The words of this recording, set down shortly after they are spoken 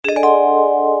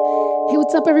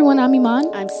What's up, everyone? I'm Iman.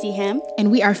 I'm Siham.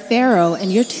 And we are Pharaoh,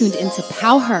 and you're tuned into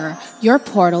Power, your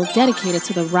portal dedicated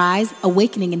to the rise,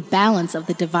 awakening, and balance of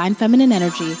the divine feminine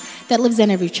energy that lives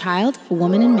in every child,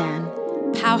 woman, and man.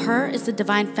 Power is the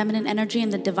divine feminine energy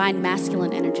and the divine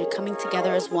masculine energy coming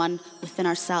together as one within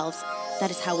ourselves.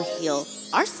 That is how we heal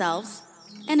ourselves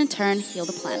and in turn heal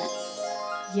the planet.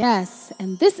 Yes,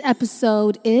 and this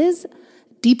episode is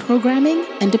deprogramming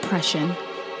and depression.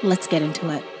 Let's get into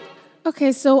it.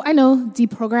 Okay, so I know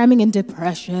deprogramming and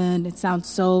depression, it sounds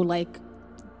so like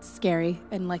scary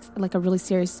and like a really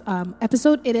serious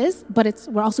episode. It is, but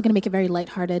we're also going to make it very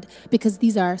lighthearted because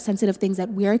these are sensitive things that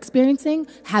we're experiencing,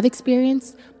 have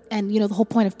experienced, and the whole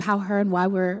point of Power and why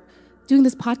we're doing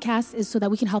this podcast is so that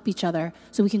we can help each other,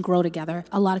 so we can grow together.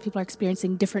 A lot of people are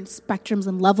experiencing different spectrums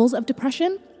and levels of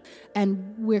depression,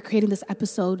 and we're creating this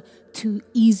episode to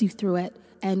ease you through it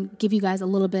and give you guys a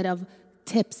little bit of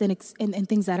tips and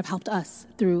things that have helped us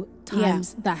through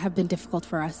times that have been difficult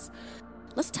for us.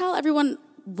 Let's tell everyone,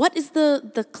 what is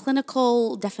the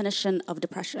clinical definition of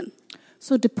depression?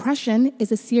 So depression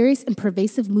is a serious and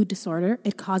pervasive mood disorder.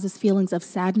 It causes feelings of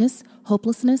sadness,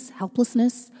 hopelessness,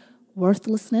 helplessness,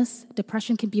 worthlessness.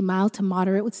 Depression can be mild to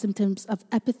moderate with symptoms of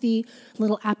apathy,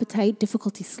 little appetite,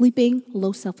 difficulty sleeping,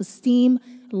 low self-esteem,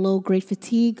 low-grade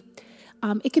fatigue.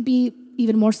 It could be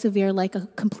even more severe, like a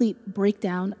complete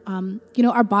breakdown.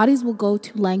 Our bodies will go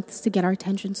to lengths to get our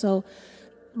attention. So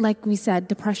like we said,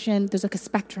 depression, there's like a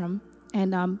spectrum,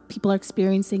 and people are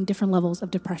experiencing different levels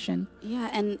of depression. Yeah,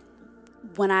 and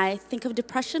when I think of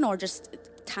depression or just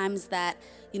times that,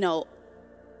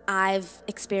 I've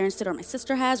experienced it or my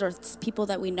sister has or it's people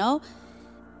that we know,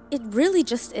 it really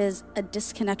just is a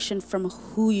disconnection from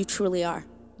who you truly are.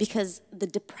 Because the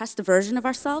depressed version of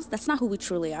ourselves, that's not who we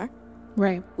truly are.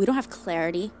 Right. We don't have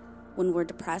clarity when we're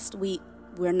depressed.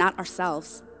 We're not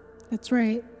ourselves. That's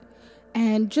right.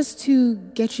 And just to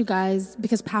get you guys,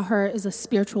 because Power is a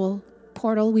spiritual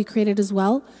portal we created as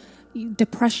well,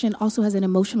 depression also has an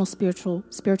emotional spiritual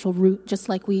root, just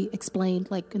like we explained,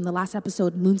 like in the last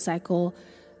episode, moon cycle,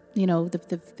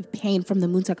 the pain from the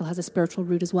moon cycle has a spiritual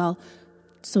root as well.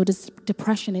 So does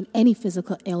depression and any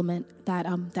physical ailment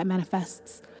that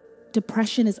manifests.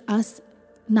 Depression is us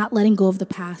not letting go of the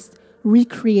past,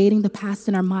 recreating the past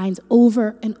in our minds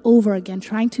over and over again,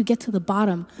 trying to get to the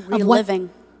bottom reliving of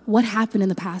what happened in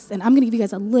the past. And I'm going to give you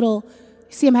guys a little.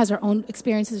 CM has her own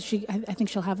experiences. I think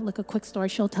she'll have like a quick story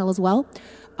she'll tell as well.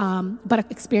 But an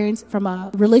experience from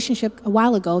a relationship a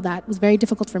while ago that was very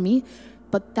difficult for me.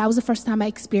 But that was the first time I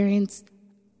experienced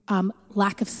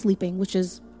lack of sleeping, which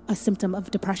is a symptom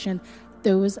of depression.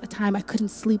 There was a time I couldn't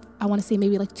sleep, I want to say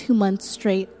maybe like 2 months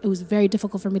straight. It was very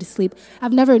difficult for me to sleep.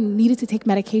 I've never needed to take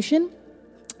medication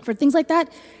for things like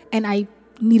that, and I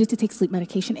needed to take sleep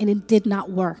medication, and it did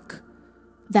not work.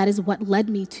 That is what led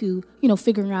me to,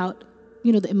 figuring out,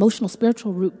 the emotional,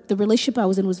 spiritual root. The relationship I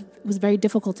was in was very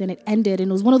difficult, and it ended,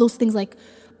 and it was one of those things like,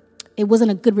 it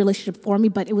wasn't a good relationship for me,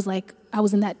 but it was like I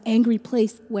was in that angry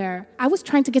place where I was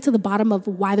trying to get to the bottom of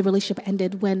why the relationship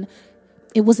ended when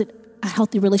it wasn't a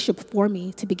healthy relationship for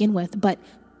me to begin with. But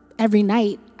every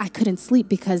night I couldn't sleep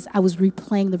because I was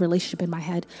replaying the relationship in my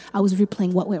head. I was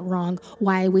replaying what went wrong,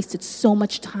 why I wasted so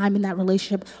much time in that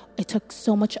relationship. It took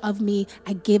so much of me.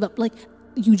 I gave up. Like,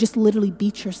 you just literally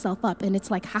beat yourself up. And it's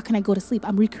like, how can I go to sleep?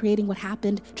 I'm recreating what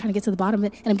happened, trying to get to the bottom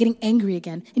of it. And I'm getting angry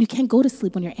again. And you can't go to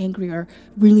sleep when you're angry or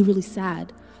really, really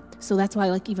sad. So that's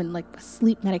why even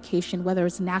sleep medication, whether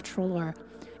it's natural or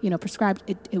prescribed,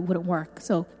 it wouldn't work.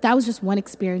 So that was just one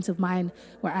experience of mine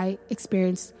where I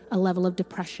experienced a level of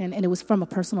depression, and it was from a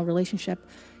personal relationship,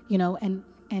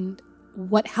 and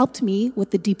what helped me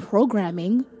with the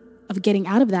deprogramming of getting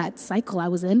out of that cycle I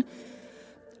was in,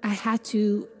 I had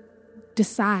to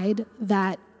decide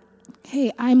that,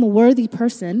 hey, I'm a worthy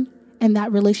person, and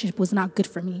that relationship was not good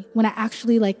for me. When I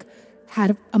actually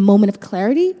had a moment of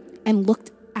clarity and looked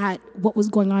at what was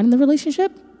going on in the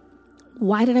relationship,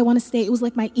 why did I want to stay? It was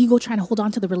like my ego trying to hold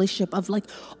on to the relationship of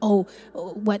oh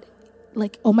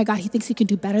my God, he thinks he can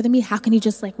do better than me. How can he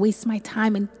just waste my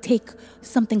time and take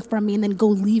something from me and then go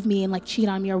leave me and cheat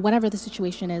on me or whatever the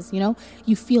situation is,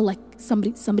 You feel like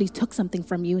somebody took something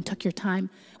from you and took your time.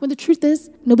 When the truth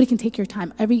is, nobody can take your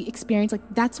time. Every experience,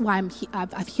 that's why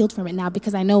I've healed from it now,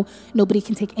 because I know nobody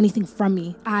can take anything from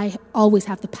me. I always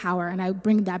have the power, and I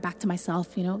bring that back to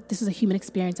myself. This is a human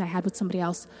experience I had with somebody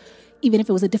else. Even if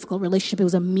it was a difficult relationship, it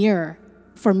was a mirror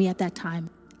for me at that time.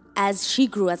 As she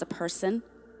grew as a person,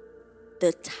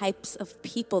 the types of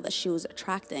people that she was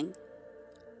attracting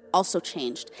also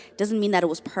changed. Doesn't mean that it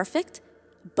was perfect,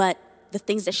 but the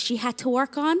things that she had to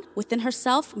work on within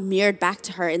herself mirrored back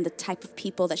to her in the type of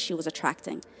people that she was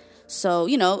attracting. So,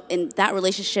 in that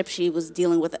relationship, she was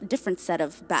dealing with a different set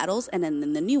of battles. And then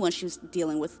in the new one, she was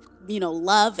dealing with,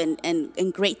 love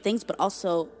and great things, but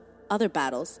also other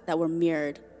battles that were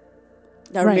mirrored,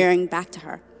 that were mirroring back to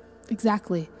her.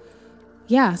 Exactly.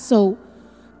 Yeah. So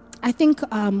I think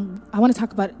I want to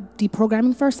talk about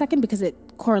deprogramming for a second because it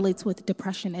correlates with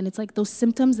depression. And it's like those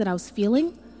symptoms that I was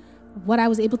feeling, what I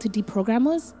was able to deprogram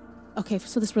was, okay,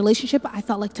 so this relationship I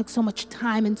felt like took so much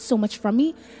time and so much from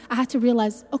me. I had to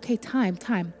realize, okay, time.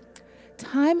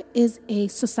 Time is a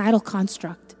societal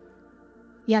construct.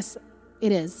 Yes,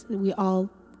 it is. We all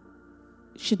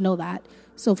should know that.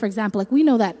 So, for example, like we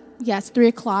know that, it's 3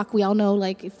 o'clock. We all know,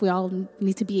 like, if we all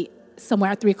need to be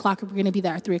somewhere at 3 o'clock, we're going to be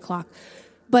there at 3 o'clock.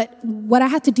 But what I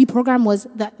had to deprogram was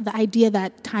the idea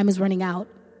that time is running out.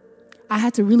 I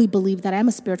had to really believe that I'm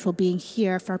a spiritual being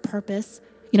here for a purpose,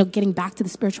 getting back to the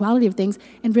spirituality of things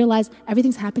and realize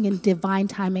everything's happening in divine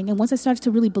timing. And once I started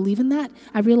to really believe in that,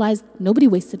 I realized nobody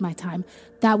wasted my time.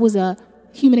 That was a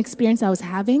human experience I was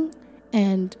having.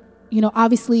 And,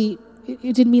 obviously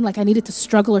it didn't mean like I needed to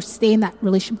struggle or stay in that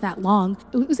relationship that long.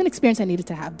 It was an experience I needed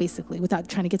to have, basically, without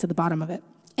trying to get to the bottom of it.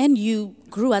 And you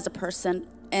grew as a person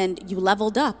and you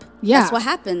leveled up. Yeah. That's what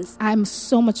happens. I'm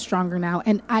so much stronger now.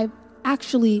 And I've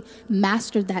actually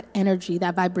mastered that energy,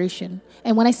 that vibration.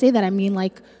 And when I say that, I mean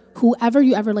like whoever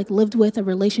you ever like lived with, a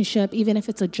relationship, even if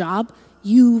it's a job,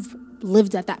 you've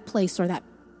lived at that place or that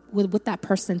with that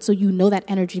person. So you know that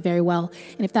energy very well.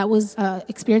 And if that was an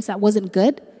experience that wasn't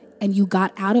good and you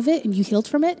got out of it and you healed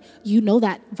from it, you know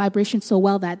that vibration so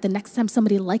well that the next time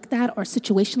somebody like that or a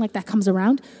situation like that comes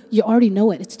around, you already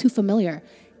know it. It's too familiar.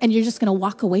 And you're just going to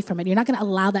walk away from it. You're not going to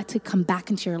allow that to come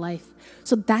back into your life.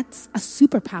 So that's a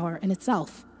superpower in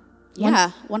itself.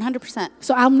 Yeah, 100%.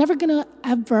 So I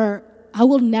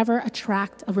will never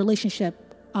attract a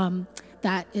relationship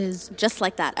that is just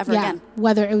like that ever again.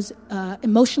 Whether it was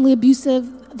emotionally abusive,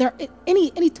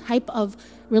 any type of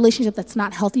relationship that's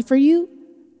not healthy for you,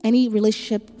 any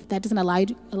relationship that doesn't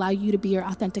allow you to be your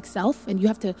authentic self, and you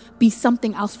have to be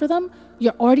something else for them,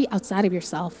 you're already outside of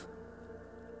yourself.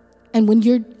 And when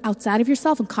you're outside of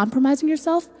yourself and compromising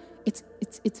yourself,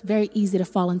 it's very easy to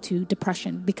fall into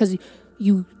depression because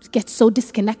you get so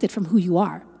disconnected from who you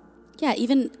are. Yeah,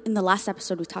 even in the last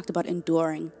episode we talked about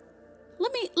enduring.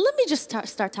 Let me just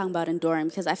start talking about enduring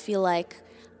because I feel like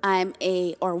I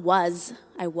was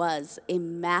a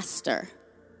master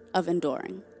of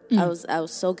enduring. I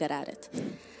was so good at it.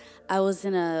 I was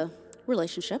in a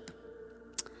relationship.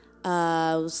 It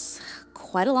was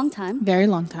quite a long time. Very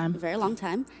long time. Very long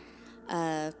time.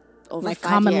 Over like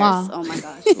 5 common years. law. Oh my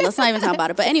gosh. Let's not even talk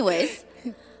about it. But anyways,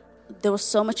 there was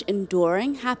so much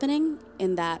enduring happening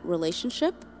in that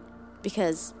relationship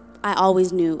because I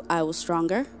always knew I was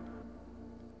stronger.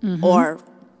 Mm-hmm. Or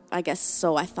I guess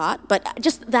so I thought. But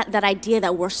just that idea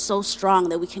that we're so strong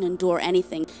that we can endure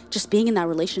anything. Just being in that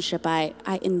relationship, I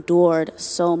endured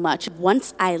so much.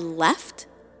 Once I left,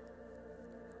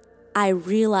 I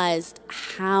realized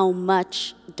how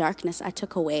much darkness I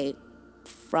took away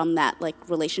from that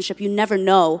relationship. You never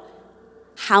know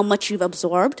how much you've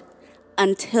absorbed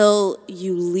until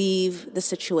you leave the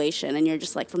situation and you're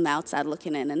just from the outside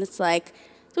looking in. And it's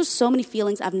there's so many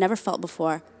feelings I've never felt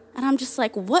before. And I'm just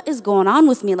what is going on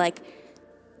with me?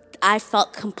 I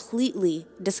felt completely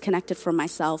disconnected from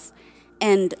myself.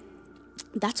 And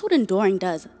that's what enduring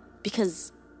does.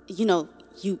 Because, you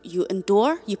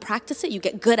endure, you practice it, you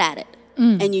get good at it.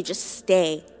 And you just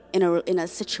stay in a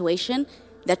situation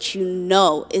that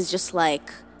is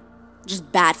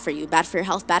just bad for you, bad for your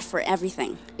health, bad for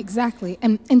everything. Exactly.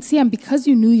 And Siam, because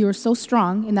you knew you were so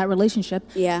strong in that relationship,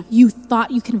 you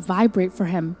thought you can vibrate for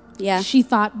him. Yeah. She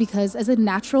thought because as a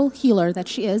natural healer that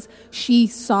she is, she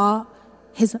saw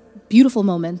his beautiful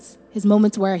moments, his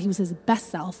moments where he was his best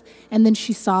self. And then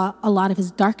she saw a lot of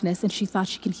his darkness and she thought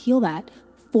she could heal that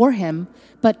for him.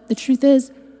 But the truth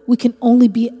is, we can only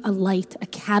be a light, a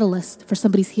catalyst for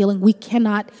somebody's healing. We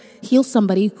cannot heal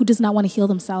somebody who does not want to heal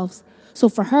themselves. So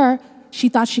for her, she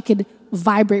thought she could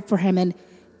vibrate for him and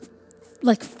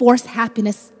force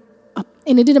happiness up.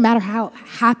 And it didn't matter how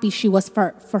happy she was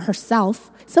for herself.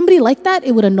 Somebody like that,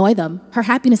 it would annoy them. Her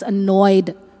happiness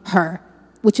annoyed her,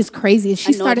 which is crazy.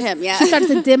 She started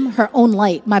to dim her own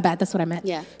light. My bad, that's what I meant.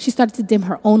 Yeah. She started to dim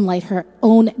her own light, her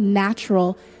own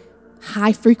natural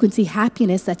high frequency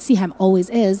happiness that Siham always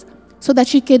is, so that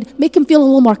she could make him feel a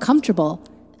little more comfortable.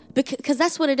 Because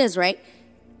that's what it is, right?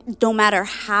 No matter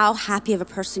how happy of a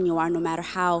person you are, no matter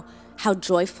how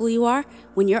joyful you are,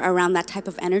 when you're around that type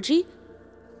of energy,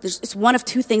 it's one of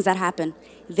two things that happen.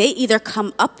 They either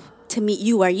come up to meet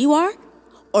you where you are,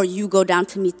 or you go down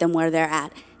to meet them where they're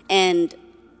at. And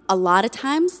a lot of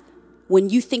times, when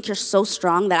you think you're so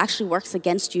strong, that actually works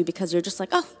against you because you're just like,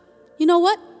 oh, you know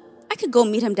what? I could go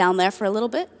meet him down there for a little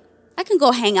bit. I can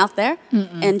go hang out there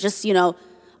and just,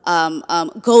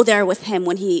 go there with him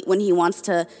when he wants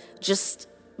to just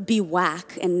be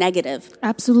whack and negative.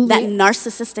 Absolutely. That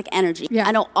narcissistic energy. Yeah.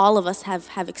 I know all of us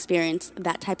have experienced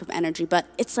that type of energy, but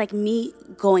it's like me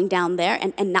going down there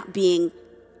and not being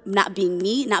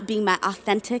me, not being my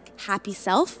authentic, happy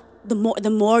self. The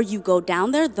more you go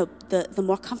down there, the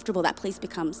more comfortable that place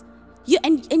becomes.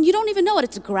 And you don't even know it.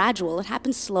 It's gradual. It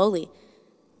happens slowly.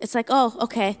 It's like, oh,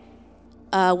 okay,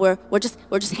 we're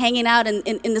just hanging out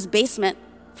in this basement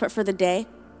for the day.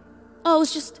 Oh,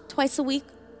 it's just twice a week.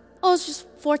 Oh, it's just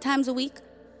 4 times a week.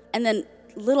 And then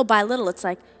little by little, it's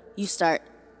like you start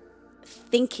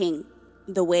thinking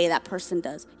the way that person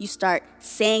does. You start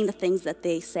saying the things that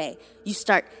they say. You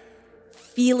start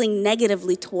feeling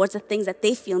negatively towards the things that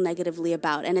they feel negatively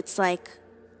about. And it's like,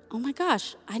 oh my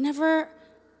gosh, I never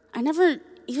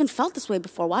even felt this way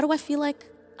before. Why do I feel like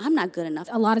I'm not good enough?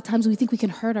 A lot of times we think we can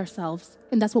hurt ourselves,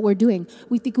 and that's what we're doing.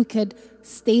 We think we could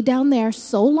stay down there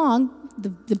so long,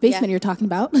 the basement you're talking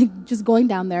about, like just going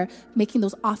down there, making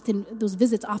those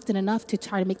visits often enough to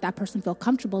try to make that person feel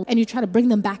comfortable, and you try to bring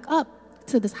them back up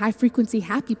to this high frequency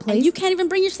happy place. And you can't even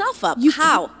bring yourself up.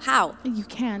 How? You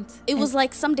can't. It was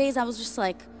like some days I was just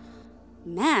like,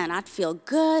 man, I'd feel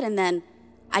good, and then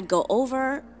I'd go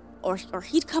over, or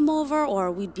he'd come over,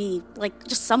 or we'd be like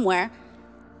just somewhere,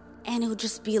 and it would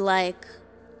just be like,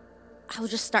 I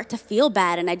would just start to feel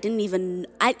bad, and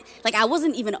I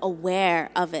wasn't even aware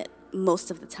of it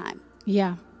most of the time.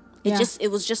 Yeah.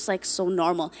 It was just like so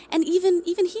normal. And even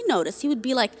he noticed. He would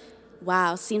be like,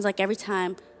 wow, seems like every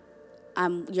time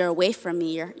you're away from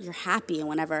me, you're happy, and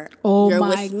whenever you're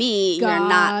with me,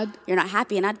 God. you're not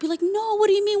happy. And I'd be like, no, what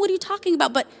do you mean? What are you talking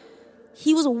about? But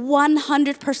he was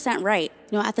 100% right.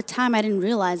 At the time I didn't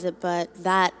realize it, but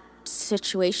that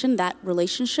situation, that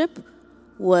relationship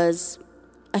was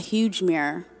a huge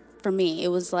mirror for me. It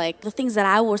was like the things that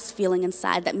I was feeling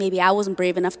inside that maybe I wasn't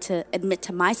brave enough to admit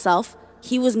to myself,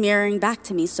 he was mirroring back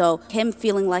to me. So him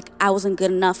feeling like I wasn't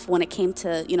good enough when it came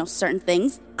to, certain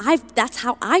things, that's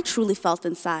how I truly felt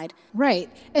inside. Right.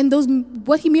 And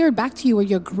what he mirrored back to you were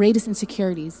your greatest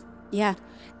insecurities. Yeah.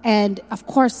 And of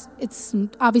course, it's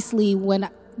obviously when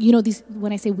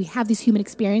I say we have these human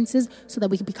experiences so that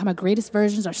we can become our greatest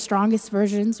versions, our strongest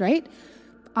versions, right?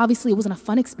 Obviously, it wasn't a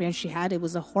fun experience she had. It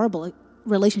was a horrible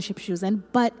relationship she was in.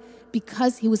 But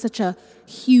because he was such a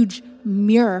huge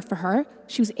mirror for her,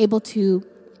 she was able to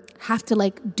have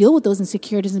to deal with those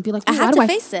insecurities and be like, I had to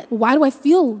face it. Why do I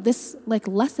feel this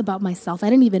less about myself? I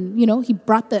didn't even, he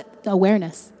brought the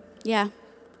awareness. Yeah.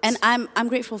 And I'm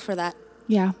grateful for that.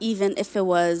 Yeah. Even if it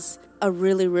was a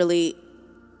really, really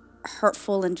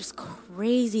hurtful and just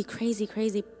crazy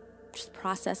just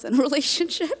process and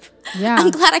relationship. Yeah.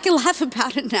 I'm glad I can laugh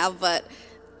about it now, but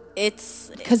it's...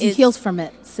 Because he heals from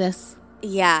it, sis.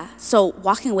 Yeah. So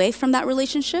walking away from that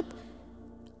relationship,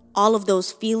 all of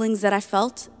those feelings that I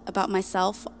felt about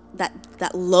myself,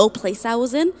 that low place I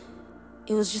was in,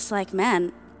 it was just like,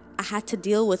 man, I had to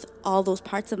deal with all those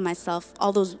parts of myself,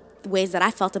 all those ways that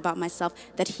I felt about myself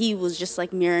that he was just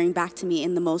mirroring back to me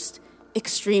in the most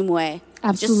extreme way.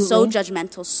 Absolutely. Just so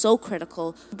judgmental, so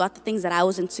critical about the things that I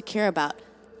was insecure about.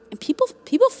 And people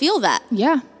feel that.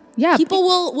 Yeah. Yeah. People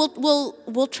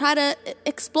will try to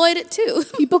exploit it too.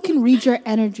 People can read your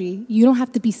energy. You don't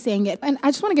have to be saying it. And I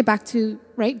just want to get back to,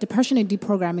 depression and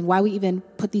deprogramming, why we even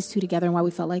put these two together and why we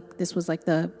felt like this was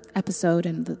the episode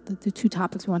and the two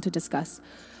topics we want to discuss.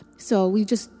 So we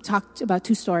just talked about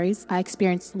 2 stories. I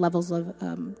experienced levels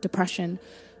of depression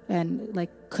and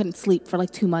couldn't sleep for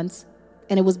 2 months.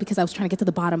 And it was because I was trying to get to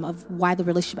the bottom of why the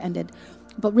relationship ended.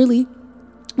 But really,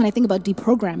 when I think about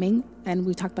deprogramming, and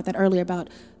we talked about that earlier about,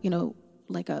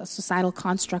 a societal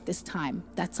construct is time.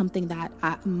 That's something that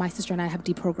my sister and I have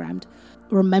deprogrammed.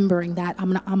 Remembering that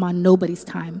I'm on nobody's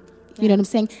time. Yeah. You know what I'm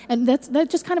saying? And that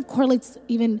just kind of correlates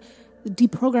even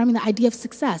deprogramming the idea of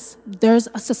success. There's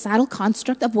a societal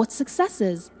construct of what success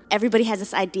is. Everybody has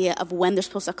this idea of when they're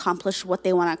supposed to accomplish what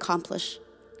they want to accomplish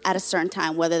at a certain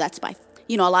time, whether that's by,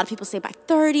 a lot of people say by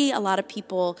 30, a lot of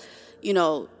people,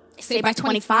 say by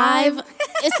 25.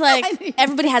 It's like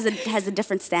everybody has a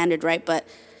different standard, right? But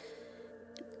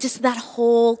just that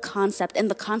whole concept and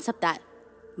the concept that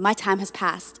my time has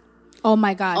passed. Oh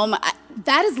my God.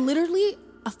 That is literally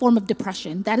a form of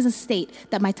depression. That is a state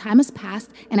that my time has passed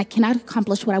and I cannot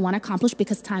accomplish what I want to accomplish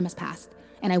because time has passed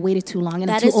and I waited too long and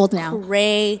I'm too old now. That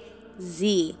is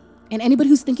crazy. And anybody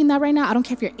who's thinking that right now, I don't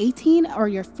care if you're 18 or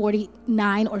you're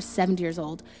 49 or 70 years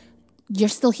old. You're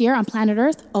still here on planet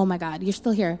Earth. Oh my God, you're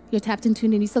still here. You're tapped into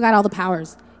and you still got all the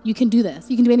powers. You can do this.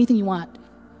 You can do anything you want.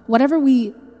 Whatever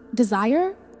we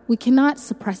desire, we cannot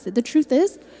suppress it. The truth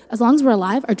is, as long as we're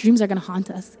alive, our dreams are going to haunt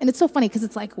us. And it's so funny because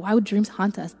it's like, why would dreams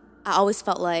haunt us? I always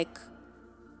felt like,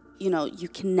 you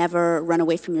can never run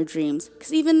away from your dreams.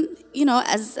 Because even,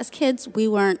 as kids, we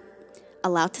weren't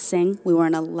allowed to sing. We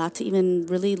weren't allowed to even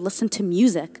really listen to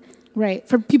music. Right.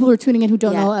 For people who are tuning in who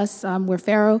don't know us, we're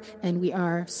Pharaoh, and we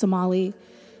are Somali,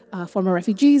 former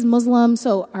refugees, Muslim.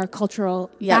 So our cultural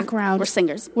background... We're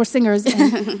singers. We're singers.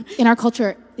 And in our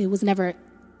culture, it was never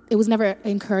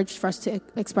encouraged for us to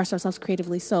express ourselves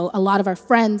creatively. So a lot of our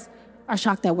friends are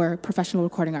shocked that we're professional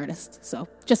recording artists. So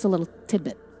just a little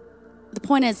tidbit. The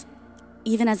point is,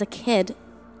 even as a kid,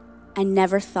 I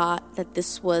never thought that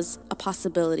this was a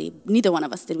possibility. Neither one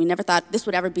of us did. We never thought this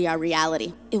would ever be our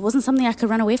reality. It wasn't something I could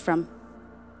run away from.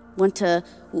 Went to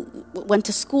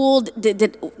school,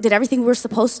 did everything we were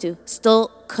supposed to.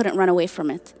 Still couldn't run away from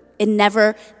it. It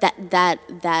never,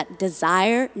 that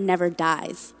desire never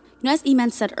dies. As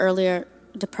Iman said earlier,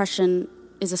 depression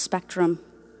is a spectrum.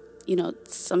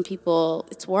 Some people,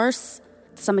 it's worse.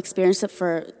 Some experience it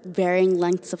for varying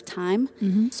lengths of time.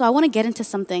 Mm-hmm. So I want to get into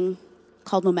something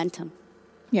called momentum.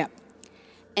 Yeah.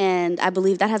 And I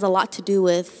believe that has a lot to do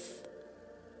with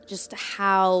just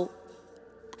how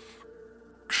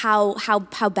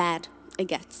bad it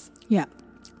gets. Yeah.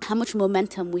 How much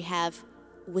momentum we have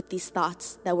with these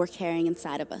thoughts that we're carrying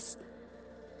inside of us.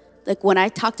 Like when I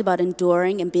talked about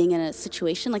enduring and being in a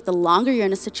situation, like the longer you're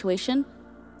in a situation,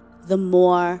 the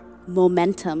more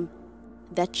momentum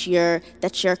that you're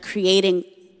creating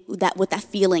that with that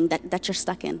feeling that you're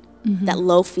stuck in, mm-hmm. that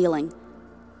low feeling.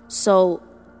 So,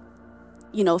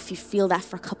 if you feel that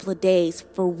for a couple of days,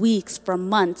 for weeks, for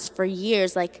months, for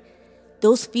years, like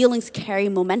those feelings carry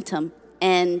momentum.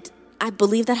 And I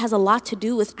believe that has a lot to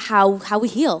do with how we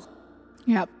heal.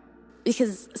 Yep.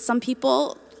 Because some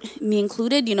people, me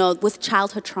included, with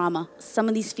childhood trauma, some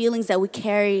of these feelings that we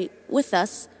carry with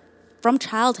us from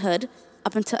childhood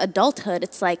up into adulthood,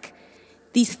 it's like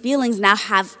these feelings now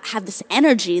have this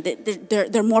energy that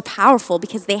they're more powerful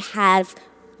because they had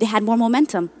more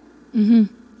momentum.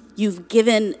 Mm-hmm. You've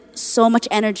given so much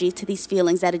energy to these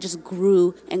feelings that it just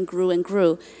grew and grew and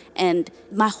grew. And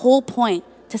my whole point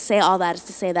to say all that is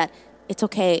to say that it's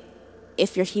okay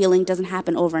if your healing doesn't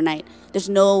happen overnight. There's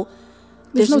no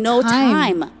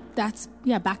time. That's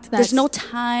back to that. There's no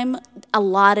time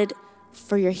allotted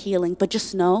for your healing, but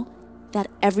just know that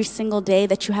every single day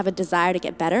that you have a desire to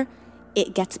get better,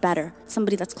 it gets better.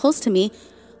 Somebody that's close to me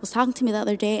was talking to me the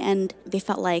other day, and they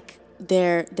felt like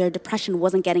their depression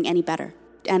wasn't getting any better.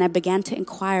 And I began to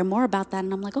inquire more about that,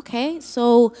 and I'm like, okay,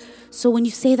 so when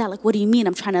you say that, like, what do you mean?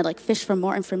 I'm trying to fish for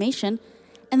more information.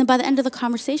 And then by the end of the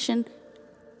conversation,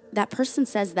 that person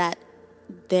says that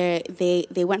they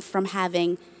went from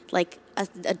having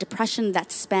a depression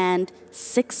that spanned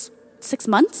six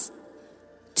months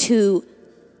to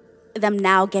them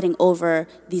now getting over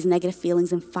these negative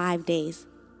feelings in 5 days.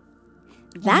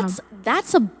 That's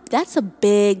a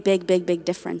big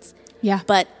difference. Yeah.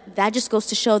 But that just goes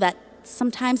to show that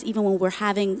sometimes even when we're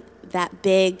having that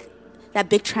big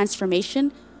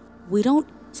transformation,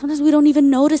 sometimes we don't even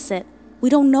notice it. We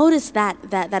don't notice that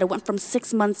it went from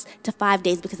 6 months to 5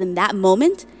 days, because in that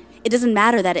moment, it doesn't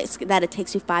matter that it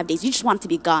takes you 5 days. You just want it to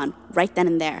be gone right then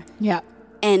and there. Yeah.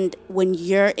 And when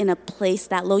you're in a place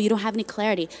that low, you don't have any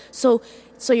clarity. So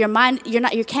your mind,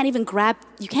 you can't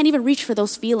even reach for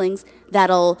those feelings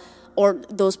or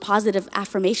those positive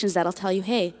affirmations that'll tell you,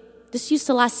 hey, this used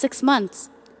to last 6 months.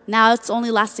 Now it's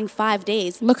only lasting 5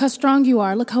 days. Look how strong you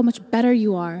are. Look how much better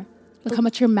you are. Look how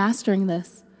much you're mastering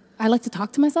this. I like to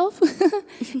talk to myself.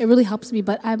 It really helps me,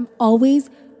 but I'm always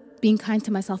being kind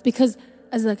to myself, because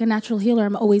as a natural healer,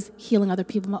 I'm always healing other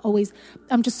people.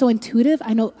 I'm just so intuitive.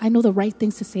 I know the right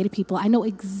things to say to people. I know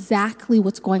exactly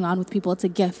what's going on with people. It's a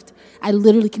gift. I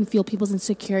literally can feel people's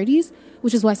insecurities,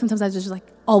 which is why sometimes I just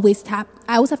always tap.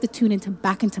 I always have to tune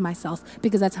back into myself,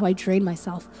 because that's how I drain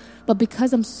myself. But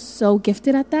because I'm so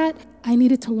gifted at that, I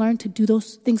needed to learn to do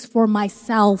those things for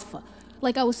myself.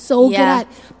 I was so good at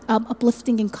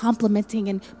uplifting and complimenting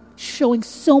and showing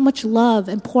so much love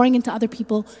and pouring into other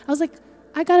people. I was like,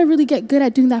 I got to really get good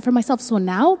at doing that for myself. So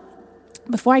now,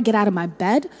 before I get out of my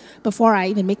bed, before I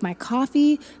even make my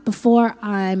coffee, before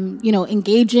I'm,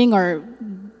 engaging or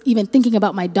even thinking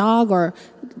about my dog or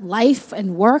life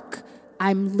and work,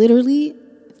 I'm literally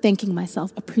thanking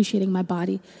myself, appreciating my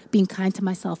body, being kind to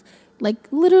myself.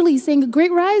 Literally saying a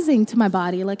great rising to my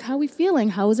body. How are we feeling?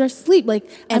 How was our sleep?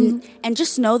 And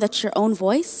just know that your own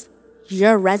voice,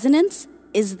 your resonance,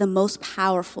 is the most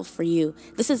powerful for you.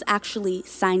 This is actually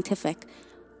scientific.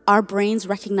 Our brains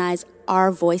recognize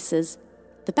our voices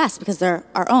the best because they're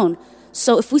our own.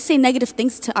 So if we say negative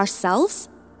things to ourselves,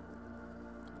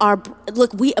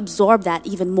 we absorb that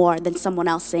even more than someone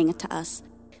else saying it to us.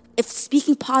 If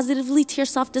speaking positively to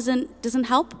yourself doesn't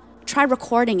help, try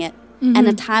recording it in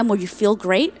a time where you feel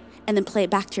great and then play it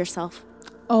back to yourself.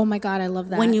 Oh my God, I love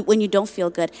that. When you don't feel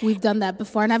good. We've done that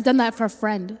before, and I've done that for a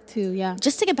friend too. Yeah.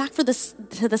 Just to get back to the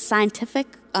scientific,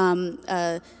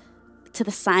 to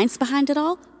the science behind it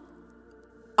all,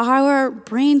 our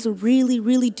brains really,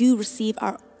 really do receive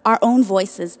our own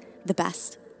voices the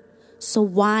best. So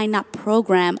why not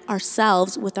program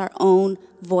ourselves with our own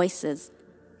voices?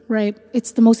 Right.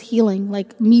 It's the most healing.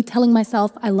 Like me telling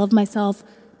myself I love myself,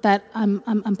 that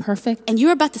I'm perfect. And you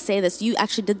were about to say this. You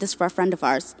actually did this for a friend of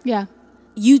ours. Yeah.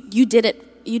 You did it.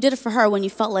 You did it for her when you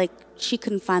felt like she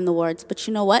couldn't find the words. But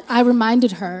you know what? I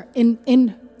reminded her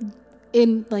in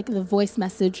like the voice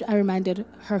message. I reminded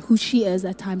her who she is.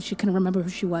 At times she couldn't remember who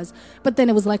she was. But then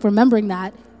it was like remembering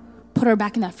that put her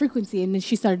back in that frequency, and then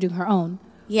she started doing her own.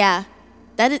 Yeah.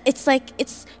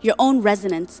 It's your own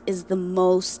resonance is the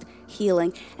most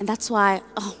healing. And that's why,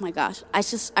 oh my gosh,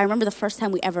 I remember the first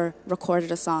time we ever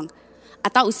recorded a song. I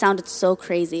thought we sounded so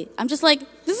crazy. I'm just like,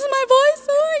 this is my voice?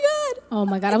 Oh my God. Oh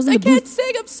my God, I was in the booth. I can't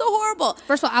sing, I'm so horrible.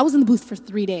 First of all, I was in the booth for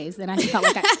 3 days, and I felt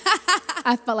like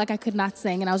I felt like I could not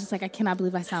sing, and I was just like, I cannot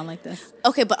believe I sound like this.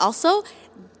 Okay, but also,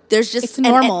 there's just... It's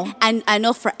normal. And I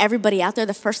know for everybody out there,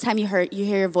 the first time you hear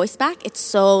your voice back, it's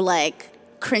so like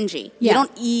cringy. Yeah. You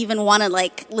don't even want to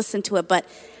like listen to it, but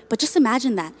just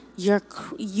imagine that. You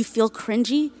feel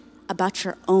cringy about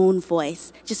your own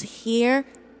voice. Just hear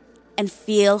and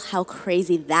feel how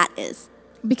crazy that is.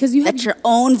 Because you that your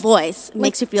own voice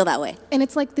makes you feel that way. And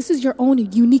it's like, this is your own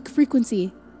unique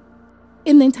frequency.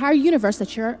 In the entire universe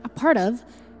that you're a part of,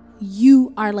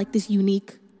 you are like this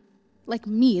unique, like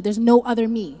me. There's no other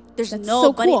me. There's That's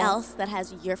nobody so cool. else that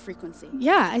has your frequency.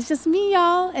 Yeah, it's just me,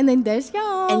 y'all. And then there's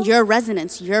y'all. And your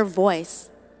resonance, your voice.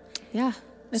 Yeah,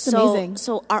 that's amazing.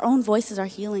 So our own voices are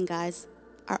healing, guys.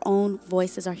 Our own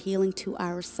voices are healing to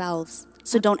ourselves.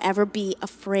 So don't ever be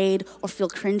afraid or feel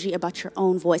cringy about your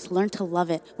own voice. Learn to love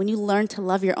it. When you learn to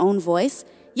love your own voice,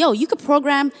 you could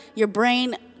program your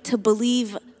brain to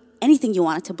believe anything you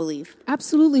want it to believe.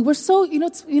 Absolutely. We're so,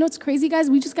 it's crazy,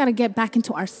 guys. We just got to get back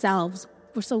into ourselves.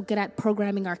 We're so good at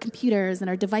programming our computers and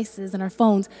our devices and our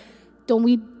phones.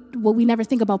 We never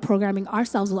think about programming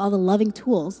ourselves with all the loving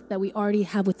tools that we already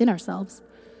have within ourselves.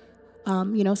 So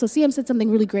CM said something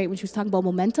really great when she was talking about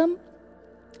momentum.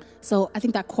 So I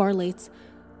think that correlates,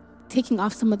 taking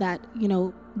off some of that,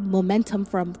 momentum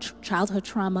from childhood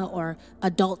trauma or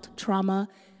adult trauma,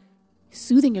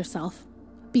 soothing yourself,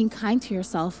 being kind to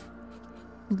yourself,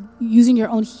 using your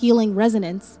own healing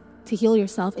resonance to heal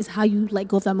yourself is how you let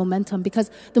go of that momentum. Because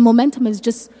the momentum is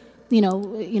just,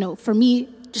 for me,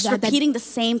 just repeating the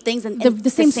same things and the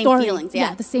same story. Feelings.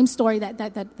 Yeah, the same story that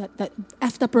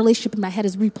effed up relationship in my head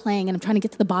is replaying, and I'm trying to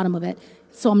get to the bottom of it.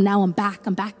 So I'm back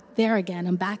there again.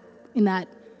 I'm back in that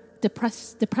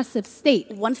depressive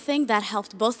state. One thing that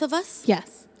helped both of us,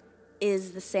 yes,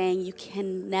 is the saying, you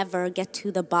can never get to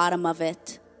the bottom of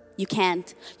it. You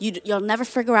can't. You'll never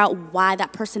figure out why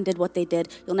that person did what they did.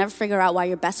 You'll never figure out why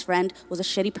your best friend was a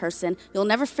shitty person. You'll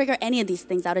never figure any of these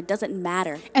things out. It doesn't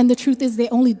matter. And the truth is, they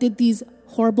only did these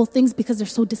horrible things because they're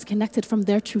so disconnected from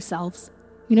their true selves.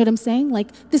 You know what I'm saying?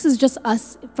 Like, this is just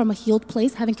us from a healed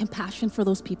place having compassion for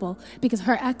those people. Because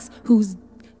her ex, who's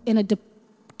in a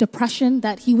depression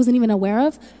that he wasn't even aware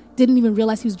of, didn't even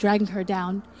realize he was dragging her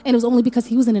down. And it was only because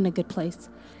he wasn't in a good place.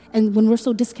 And when we're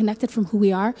so disconnected from who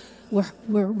we are,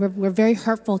 we're very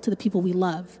hurtful to the people we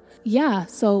love. Yeah,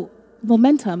 so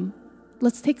momentum.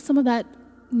 Let's take some of that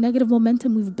negative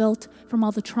momentum we've built from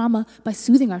all the trauma by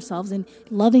soothing ourselves and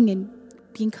loving and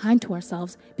being kind to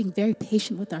ourselves, being very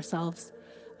patient with ourselves.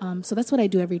 So that's what I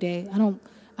do every day. I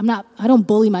don't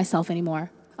bully myself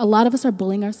anymore. A lot of us are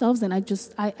bullying ourselves, and I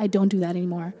don't do that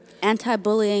anymore.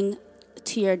 Anti-bullying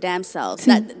to your damn selves.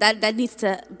 That needs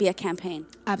to be a campaign.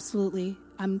 Absolutely.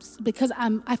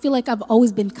 I feel like I've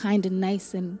always been kind and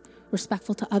nice and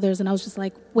respectful to others, and I was just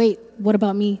like, wait, what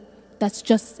about me? That's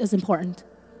just as important,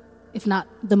 if not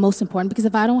the most important. Because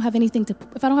if I don't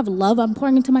have love I'm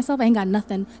pouring into myself, I ain't got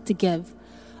nothing to give.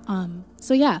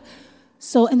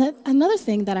 So another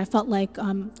thing that I felt like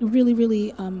really,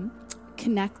 really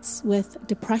connects with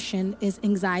depression is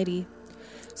anxiety.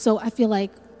 So I feel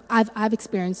like I've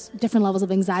experienced different levels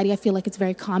of anxiety. I feel like it's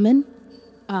very common.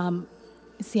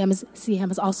 CM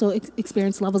has also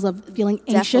experienced levels of feeling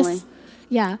anxious. Definitely.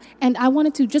 Yeah, and I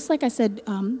wanted to, just like I said,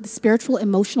 the spiritual,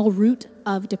 emotional root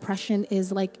of depression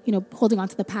is like, holding on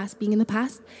to the past, being in the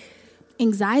past.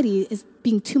 Anxiety is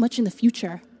being too much in the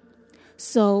future.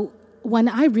 So when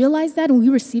I realized that and we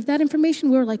received that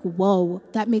information, we were like, whoa,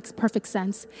 that makes perfect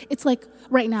sense. It's like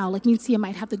right now, like me and Sia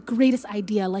might have the greatest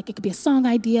idea. Like it could be a song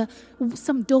idea,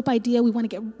 some dope idea. We want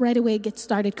to get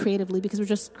started creatively because we're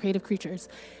just creative creatures.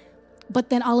 But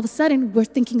then all of a sudden we're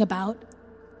thinking about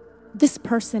this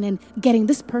person and getting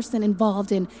this person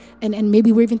involved and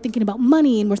maybe we're even thinking about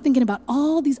money and we're thinking about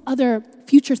all these other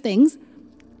future things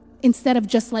instead of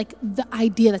just like the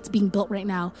idea that's being built right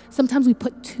now. Sometimes we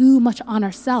put too much on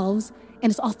ourselves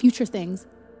and it's all future things.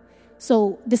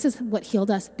 So this is what healed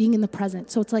us, being in the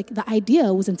present. So it's like the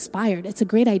idea was inspired. It's a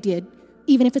great idea,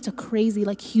 even if it's a crazy,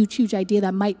 like huge idea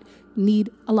that might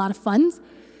need a lot of funds.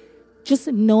 Just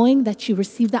knowing that you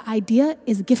received the idea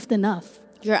is gift enough.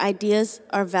 Your ideas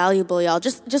are valuable, y'all.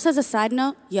 Just as a side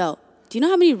note, do you know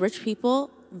how many rich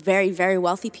people, very, very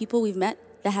wealthy people we've met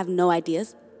that have no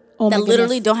ideas? That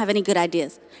literally don't have any good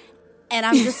ideas. And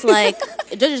I'm just like,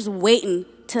 they're just waiting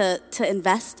to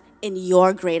invest in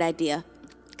your great idea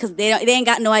because they ain't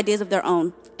got no ideas of their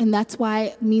own. And that's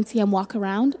why me and TM walk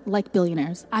around like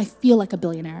billionaires. I feel like a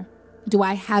billionaire. Do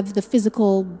I have the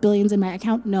physical billions in my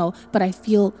account? No, but I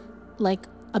feel like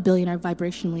a billionaire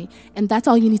vibrationally. And that's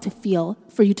all you need to feel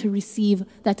for you to receive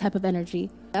that type of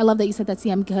energy. I love that you said that,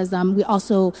 CM, because we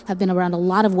also have been around a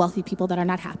lot of wealthy people that are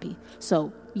not happy.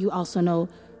 So you also know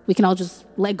we can all just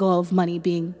let go of money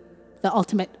being the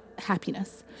ultimate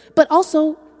happiness. But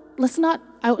also,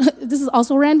 this is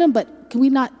also random, but can we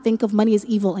not think of money as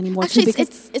evil anymore? Actually, too?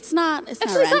 it's not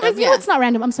random. It's not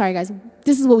random. I'm sorry, guys.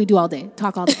 This is what we do all day,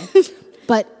 talk all day.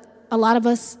 But a lot of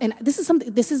us, and this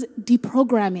is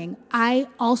deprogramming. I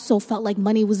also felt like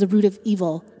money was the root of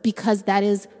evil because that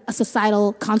is a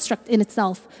societal construct in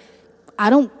itself.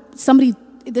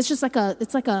 It's just like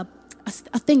a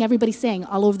thing everybody's saying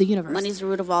all over the universe. Money's the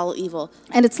root of all evil.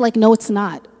 And it's like, no, it's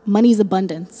not. Money is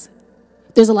abundance.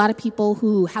 There's a lot of people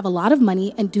who have a lot of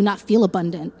money and do not feel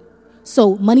abundant.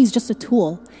 So money's just a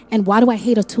tool. And why do I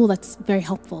hate a tool that's very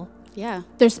helpful? Yeah.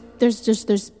 There's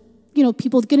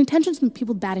people with good intentions and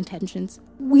people with bad intentions.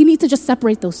 We need to just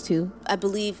separate those two. I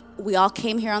believe we all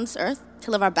came here on this earth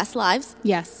to live our best lives.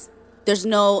 Yes. There's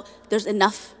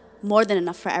enough, more than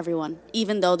enough for everyone.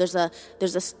 Even though there's a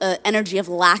energy of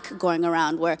lack going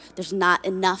around where there's not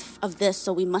enough of this,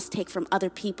 so we must take from other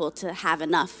people to have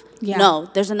enough. Yeah. No,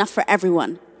 there's enough for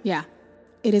everyone. Yeah.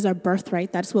 It is our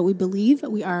birthright. That's what we believe.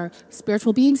 We are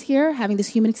spiritual beings here having this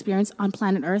human experience on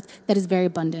planet Earth that is very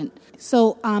abundant.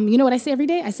 So, you know what I say every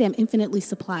day? I say I'm infinitely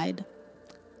supplied.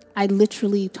 I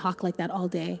literally talk like that all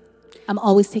day. I'm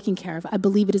always taken care of. I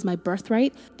believe it is my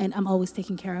birthright, and I'm always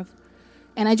taken care of.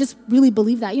 And I just really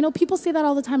believe that. People say that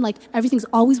all the time, like everything's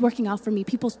always working out for me.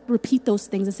 People repeat those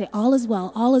things and say, all is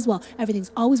well,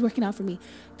 everything's always working out for me.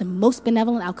 The most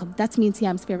benevolent outcome, that's me and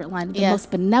TM's favorite line, the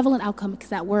most benevolent outcome, because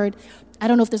that word, I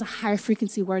don't know if there's a higher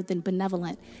frequency word than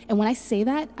benevolent. And when I say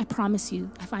that, I promise you,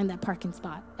 I find that parking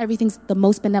spot. Everything's the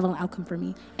most benevolent outcome for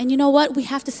me. And you know what? We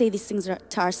have to say these things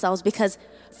to ourselves because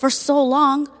for so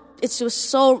long, it's just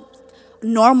so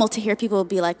normal to hear people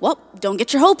be like, well, don't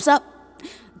get your hopes up.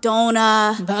 Don't,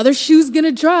 the other shoe's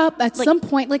gonna drop at some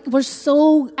point. Like, we're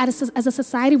so, as a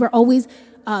society, we're always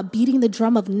beating the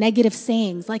drum of negative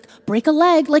sayings. Like, break a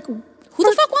leg. Like, who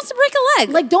the fuck wants to break a leg?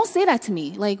 Like, don't say that to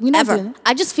me. Like, we never. Ever.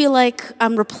 I just feel like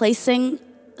I'm replacing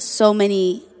so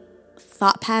many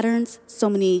thought patterns, so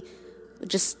many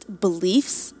just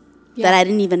beliefs that I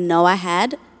didn't even know I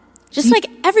had. Just like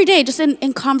every day, just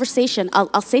in conversation,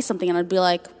 I'll say something and I'd be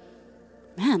like,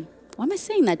 man, why am I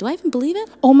saying that? Do I even believe it?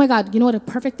 Oh my God. You know what a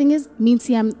perfect thing is? Me and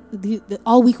CM,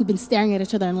 all week we've been staring at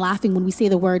each other and laughing when we say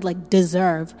the word like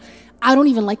deserve. I don't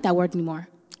even like that word anymore.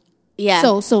 Yeah.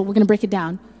 So we're going to break it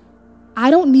down.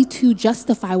 I don't need to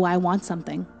justify why I want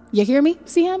something. You hear me,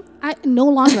 CM? I no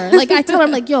longer. Like, I tell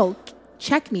him, like, yo,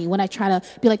 check me when I try to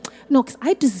be like, no, because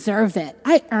I deserve it.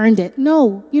 I earned it.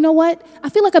 No, you know what? I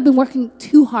feel like I've been working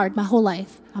too hard my whole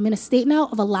life. I'm in a state now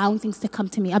of allowing things to come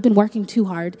to me. I've been working too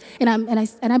hard, and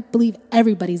I believe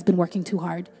everybody's been working too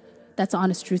hard. That's the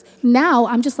honest truth. Now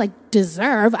I'm just like,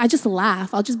 deserve. I just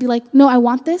laugh. I'll just be like, no, I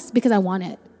want this because I want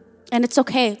it. And it's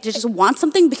okay to just want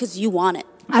something because you want it.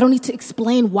 I don't need to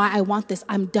explain why I want this.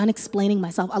 I'm done explaining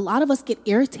myself. A lot of us get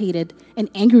irritated and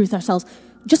angry with ourselves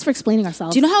just for explaining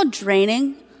ourselves. Do you know how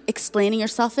draining explaining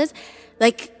yourself is?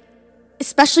 Like,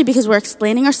 especially because we're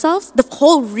explaining ourselves. The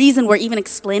whole reason we're even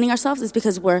explaining ourselves is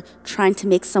because we're trying to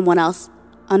make someone else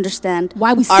understand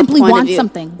why we simply want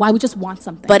something. Why we just want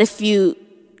something. But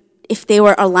if they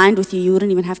were aligned with you, you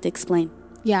wouldn't even have to explain.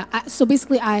 Yeah. So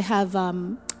basically, I have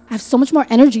so much more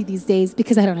energy these days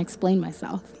because I don't explain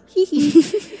myself.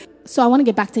 So I want to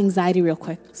get back to anxiety real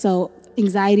quick. So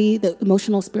anxiety, the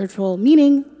emotional, spiritual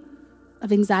meaning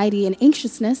of anxiety and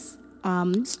anxiousness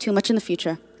It's too much in the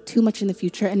future. Too much in the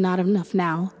future and not enough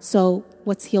now. So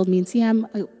what's healed me in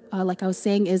CM, like I was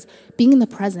saying, is being in the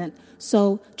present.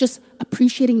 So just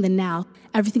appreciating the now.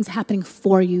 Everything's happening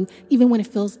for you. Even when it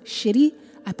feels shitty,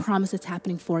 I promise it's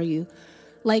happening for you.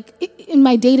 Like in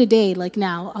my day-to-day, like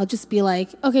now, I'll just be like,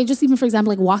 okay, just even for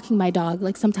example, like walking my dog.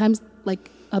 Like sometimes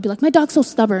like I'll be like, my dog's so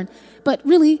stubborn. But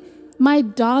really, my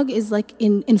dog is like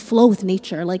in flow with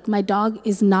nature. Like my dog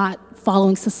is not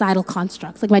following societal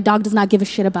constructs. Like my dog does not give a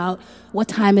shit about what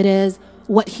time it is,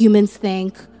 what humans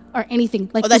think, or anything.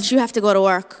 Like or that you have to go to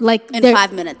work like in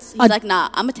 5 minutes. He's like, nah,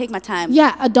 I'm going to take my time.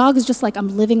 Yeah, a dog is just like,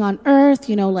 I'm living on earth,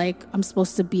 you know, like I'm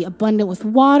supposed to be abundant with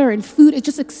water and food. It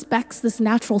just expects this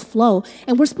natural flow.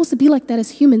 And we're supposed to be like that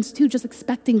as humans too, just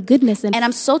expecting goodness. And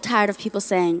I'm so tired of people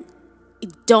saying,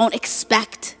 don't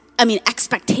expect. I mean,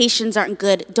 expectations aren't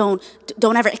good. Don't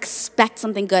ever expect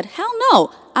something good. Hell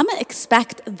no. I'm going to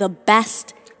expect the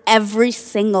best every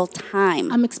single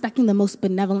time. I'm expecting the most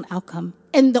benevolent outcome.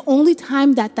 And the only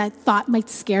time that thought might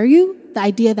scare you, the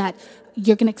idea that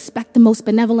you're going to expect the most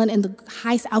benevolent and the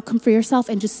highest outcome for yourself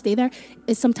and just stay there,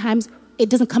 is sometimes it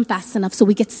doesn't come fast enough. So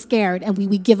we get scared and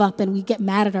we give up and we get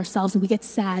mad at ourselves and we get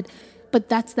sad. But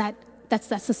that's that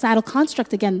societal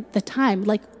construct again, the time.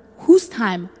 Like, whose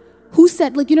time? Who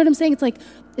said, like, you know what I'm saying?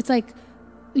 It's like,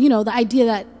 you know, the idea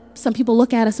that some people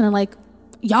look at us and are like,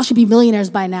 y'all should be millionaires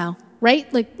by now.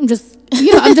 Right? Like, I'm just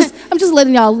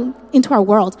letting y'all into our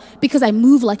world because I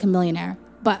move like a millionaire,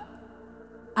 but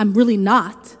I'm really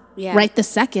not right this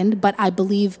second, but I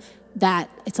believe that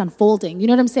it's unfolding. You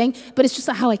know what I'm saying? But it's just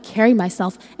how I carry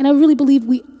myself. And I really believe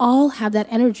we all have that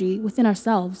energy within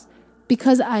ourselves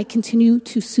because I continue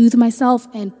to soothe myself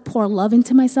and pour love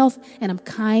into myself and I'm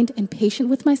kind and patient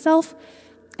with myself.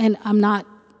 And I'm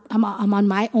on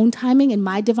my own timing and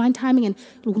my divine timing and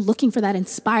looking for that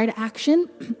inspired action.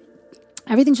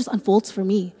 Everything just unfolds for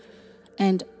me.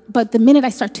 But the minute I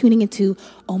start tuning into,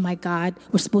 oh my God,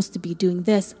 we're supposed to be doing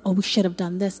this. Oh, we should have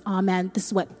done this. Oh man, this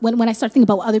is what, when I start thinking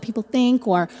about what other people think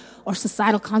or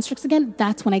societal constructs again,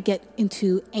 that's when I get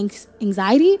into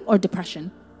anxiety or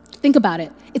depression. Think about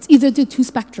it. It's either the two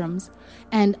spectrums.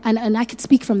 And I could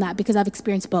speak from that because I've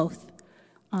experienced both.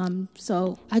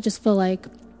 So I just feel like,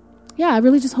 yeah, I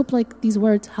really just hope like these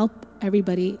words help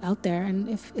everybody out there. And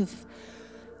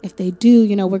if they do,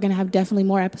 you know, we're going to have definitely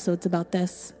more episodes about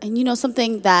this. And you know,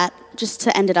 something that, just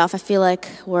to end it off, I feel like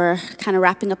we're kind of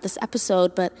wrapping up this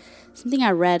episode, but something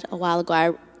I read a while ago,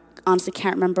 I honestly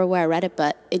can't remember where I read it,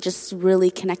 but it just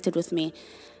really connected with me.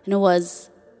 And it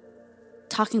was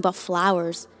talking about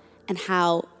flowers and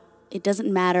how it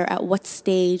doesn't matter at what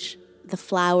stage the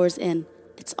flower's in.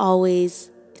 It's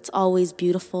always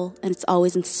beautiful and it's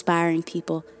always inspiring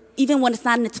people. Even when it's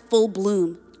not in its full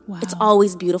bloom. Wow. It's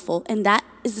always beautiful. And that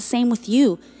is the same with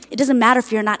you. It doesn't matter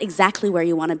if you're not exactly where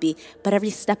you want to be, but every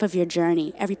step of your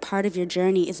journey, every part of your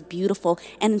journey is beautiful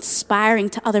and inspiring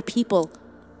to other people.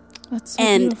 That's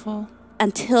so beautiful.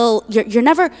 Until you're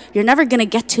never going to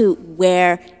get to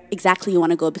where exactly you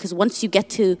want to go, because once you get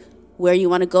to where you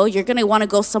want to go, you're going to want to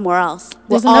go somewhere else.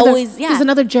 There's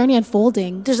another journey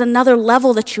unfolding. There's another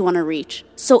level that you want to reach.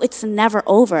 So it's never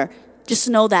over. Just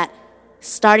know that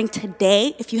starting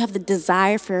today, if you have the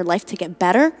desire for your life to get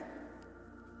better,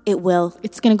 it will.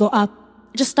 It's going to go up.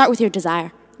 Just start with your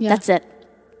desire. Yeah. That's it.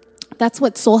 That's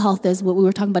what soul health is, what we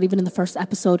were talking about even in the first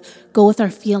episode. Go with our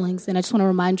feelings. And I just want to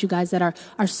remind you guys that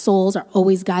our souls are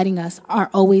always guiding us, are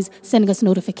always sending us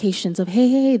notifications of,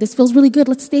 hey, this feels really good.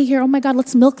 Let's stay here. Oh my God,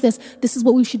 let's milk this. This is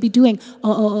what we should be doing.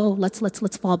 Oh, let's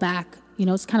fall back. You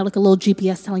know, it's kind of like a little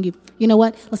GPS telling you, you know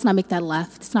what? Let's not make that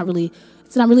left. It's not really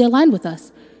aligned with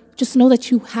us. Just know that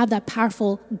you have that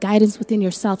powerful guidance within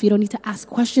yourself. You don't need to ask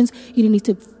questions. You don't need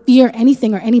to fear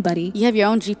anything or anybody. You have your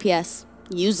own GPS.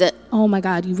 Use it. Oh my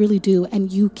God, you really do.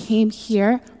 And you came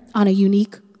here on a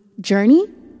unique journey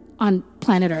on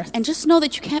planet Earth. And just know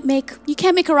that you can't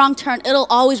make a wrong turn. It'll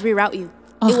always reroute you.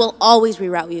 It will always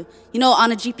reroute you. You know,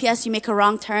 on a GPS, you make a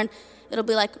wrong turn. It'll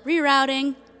be like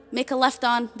rerouting, make a left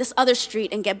on this other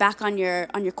street and get back on your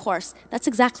course. That's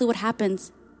exactly what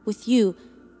happens with you.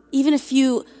 Even if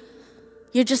you're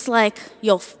just like,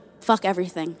 yo, fuck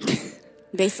everything,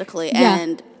 basically,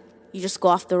 and you just go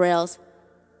off the rails.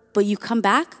 But you come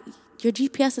back, your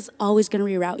GPS is always going to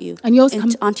reroute you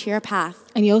and onto your path.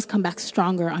 And you always come back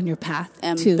stronger on your path.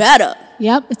 And too. Better.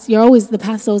 Yep, the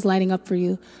path's always lining up for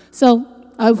you. So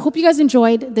I hope you guys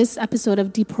enjoyed this episode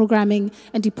of Deprogramming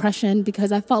and Depression,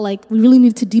 because I felt like we really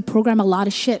needed to deprogram a lot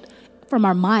of shit from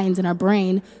our minds and our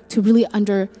brain to really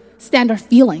understand our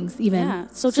feelings even. Yeah,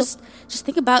 so just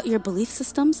think about your belief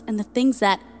systems and the things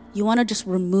that you want to just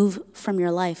remove from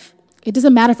your life. It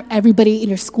doesn't matter if everybody in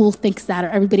your school thinks that or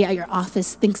everybody at your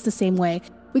office thinks the same way.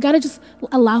 We got to just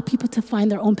allow people to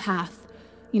find their own path.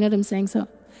 You know what I'm saying? So,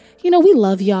 we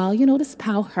love y'all. This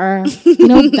power her.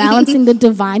 Balancing the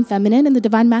divine feminine and the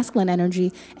divine masculine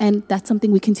energy. And that's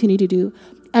something we continue to do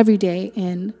every day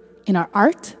in our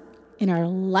art, in our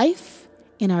life,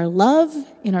 in our love,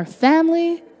 in our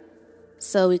family.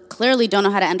 So we clearly don't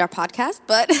know how to end our podcast,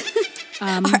 but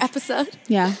our episode.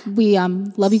 Yeah, we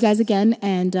love you guys again.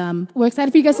 And we're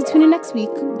excited for you guys to tune in next week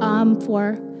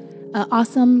for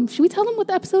awesome... Should we tell them what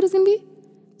the episode is going to be?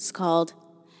 It's called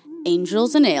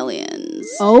Angels and Aliens.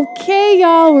 Okay,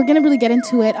 y'all. We're going to really get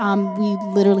into it. We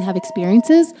literally have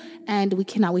experiences, and we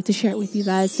cannot wait to share it with you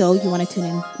guys. So you want to tune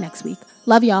in next week.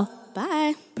 Love y'all.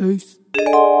 Bye. Peace.